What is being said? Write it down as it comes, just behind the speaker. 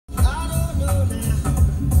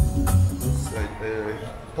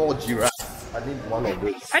tall giraffe. I need one of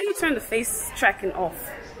those. How do you turn the face tracking off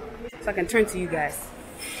so I can turn to you guys?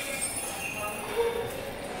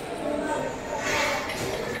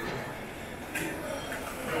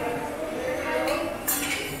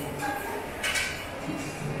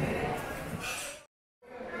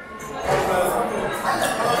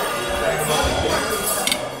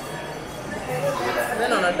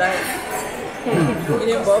 Then on a diet.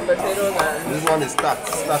 Eating boiled potatoes and... This one is starter.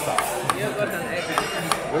 Yogurt and egg.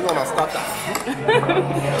 This one is starter.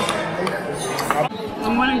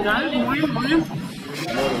 Good morning, guys. Good morning.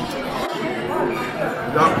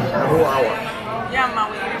 Not a whole hour. Yeah, man,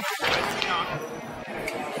 we know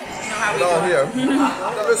how we Down do. here. I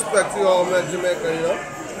respect you all, man, Jamaica, you know.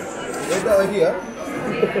 They're down here.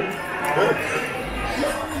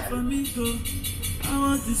 I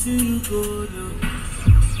want to see you go low.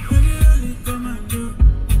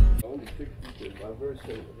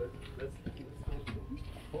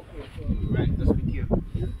 Right, just be careful.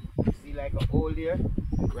 You see like a hole there,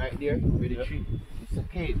 right there, where the tree. It's a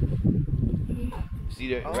cave. See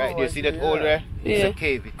there, right there, see that hole there? It's a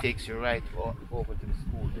cave. It takes you right over to the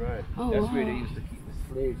school. Right. That's where they used to keep the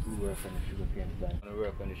slaves who work on the sugarcane plant. When they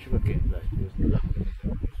work on the sugarcane plant, they used to lock them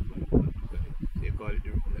in. They call it the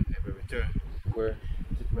room that never return. Where?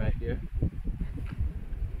 It's right there.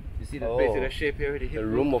 You see the place of the shape here? The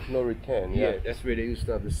room of no return, yeah. That's where they used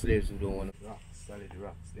to have the slaves who don't want rocks, solid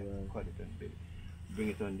rocks. They cut it and bring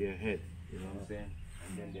it on their head, you know what I'm saying?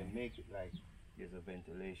 And then they make it like there's a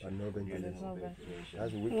ventilation. No ventilation.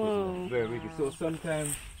 That's wicked. Whoa. Very wicked. So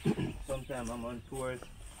sometimes I'm on tours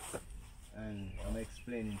and I'm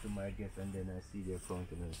explaining to my guests and then I see their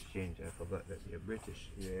countenance change. I forgot that they're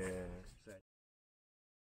British. Yeah.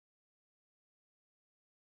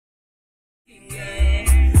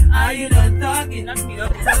 Are you done talking? Not me,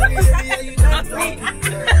 not me. Are you done talking?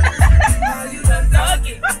 Are you done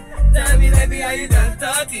talking? Tell me, baby, are you done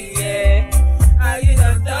talking? Yeah. Are you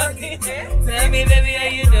done talking? Tell me, baby, are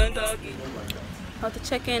you done talking? About to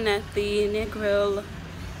check in at the Negril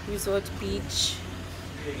Resort Beach.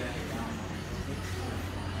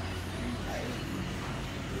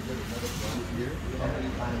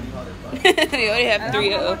 We already have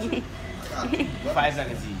 3 of them.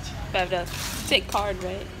 $5 each. $5. Take card,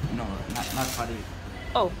 right? No, not for the.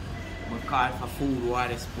 Oh. But card for food,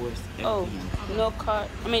 water, sports, everything. Oh, no card.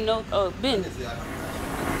 I mean, no. Oh, bin.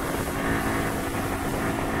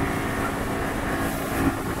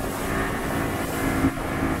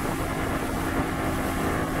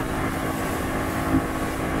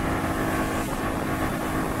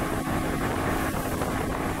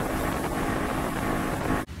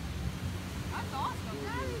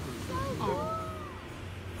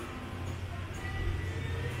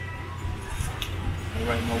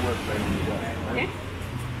 Write my work right on the wall. Okay.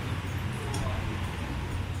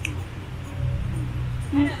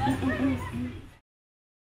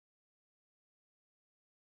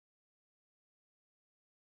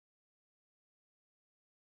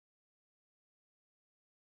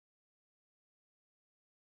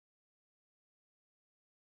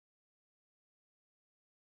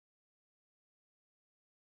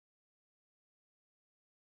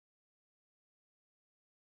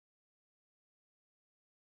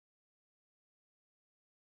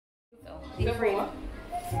 Feel free.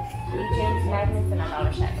 James magnets and a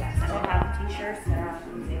dollar shot glass. I have t-shirts that are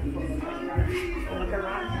liquor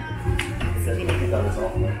rock. So you need to go this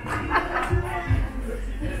off.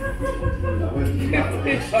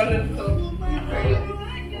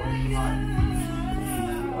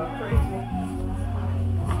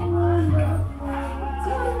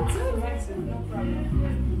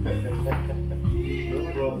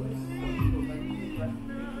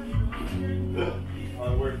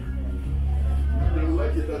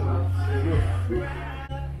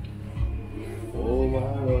 Oh my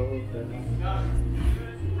Lord.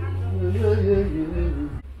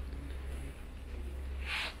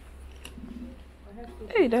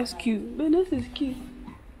 Hey, that's cute. Man, this is cute.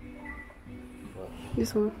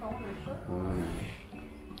 This one.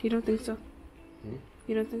 You don't think so?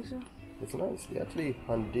 You don't think so? It's nice. They actually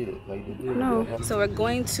undid it. Like they did. No. So we're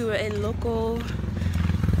going to a local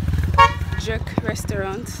jerk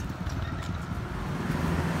restaurant.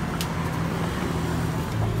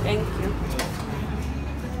 Thank you.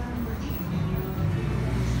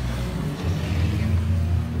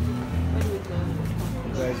 Where do we go?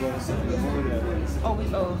 You guys want to sit in the morning? Oh,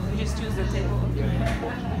 we just choose the table.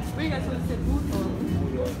 Where you guys want to sit? Food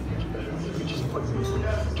or?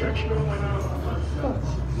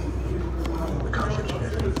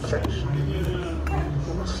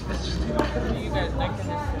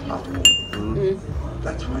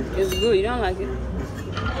 It's good. You don't like it?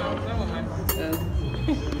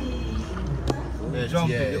 Jump,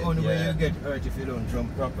 the only way you get hurt if you don't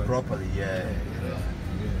jump properly.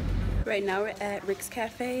 Right now we're at Rick's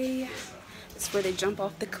Cafe. It's where they jump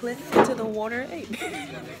off the cliff into the water. Hey.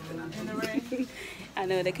 I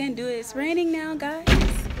know they can't do it. It's raining now, guys.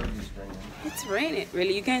 It's raining.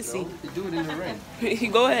 Really, you can't see. Do it in the rain.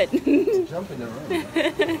 Go ahead. Jump in the rain.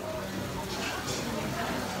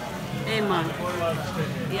 Hey, man.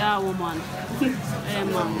 Yeah, woman. Hey,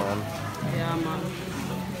 man. Yeah, man.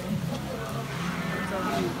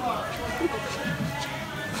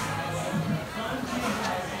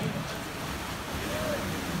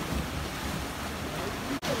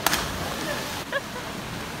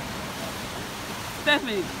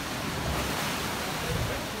 Stephanie.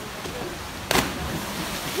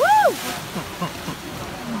 Woo!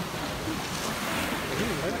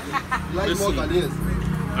 Like Listen. more than this.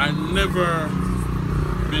 I've never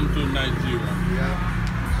been to Nigeria.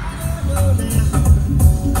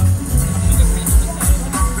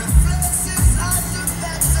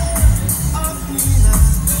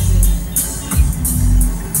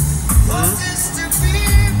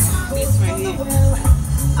 This right here.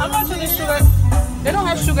 How much of the sugar? They don't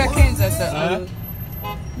have sugar canes at that.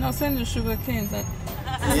 No, send the sugar canes at.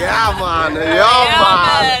 Yeah, man. Yeah,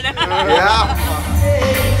 man. Yeah,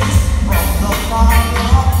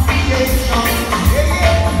 man.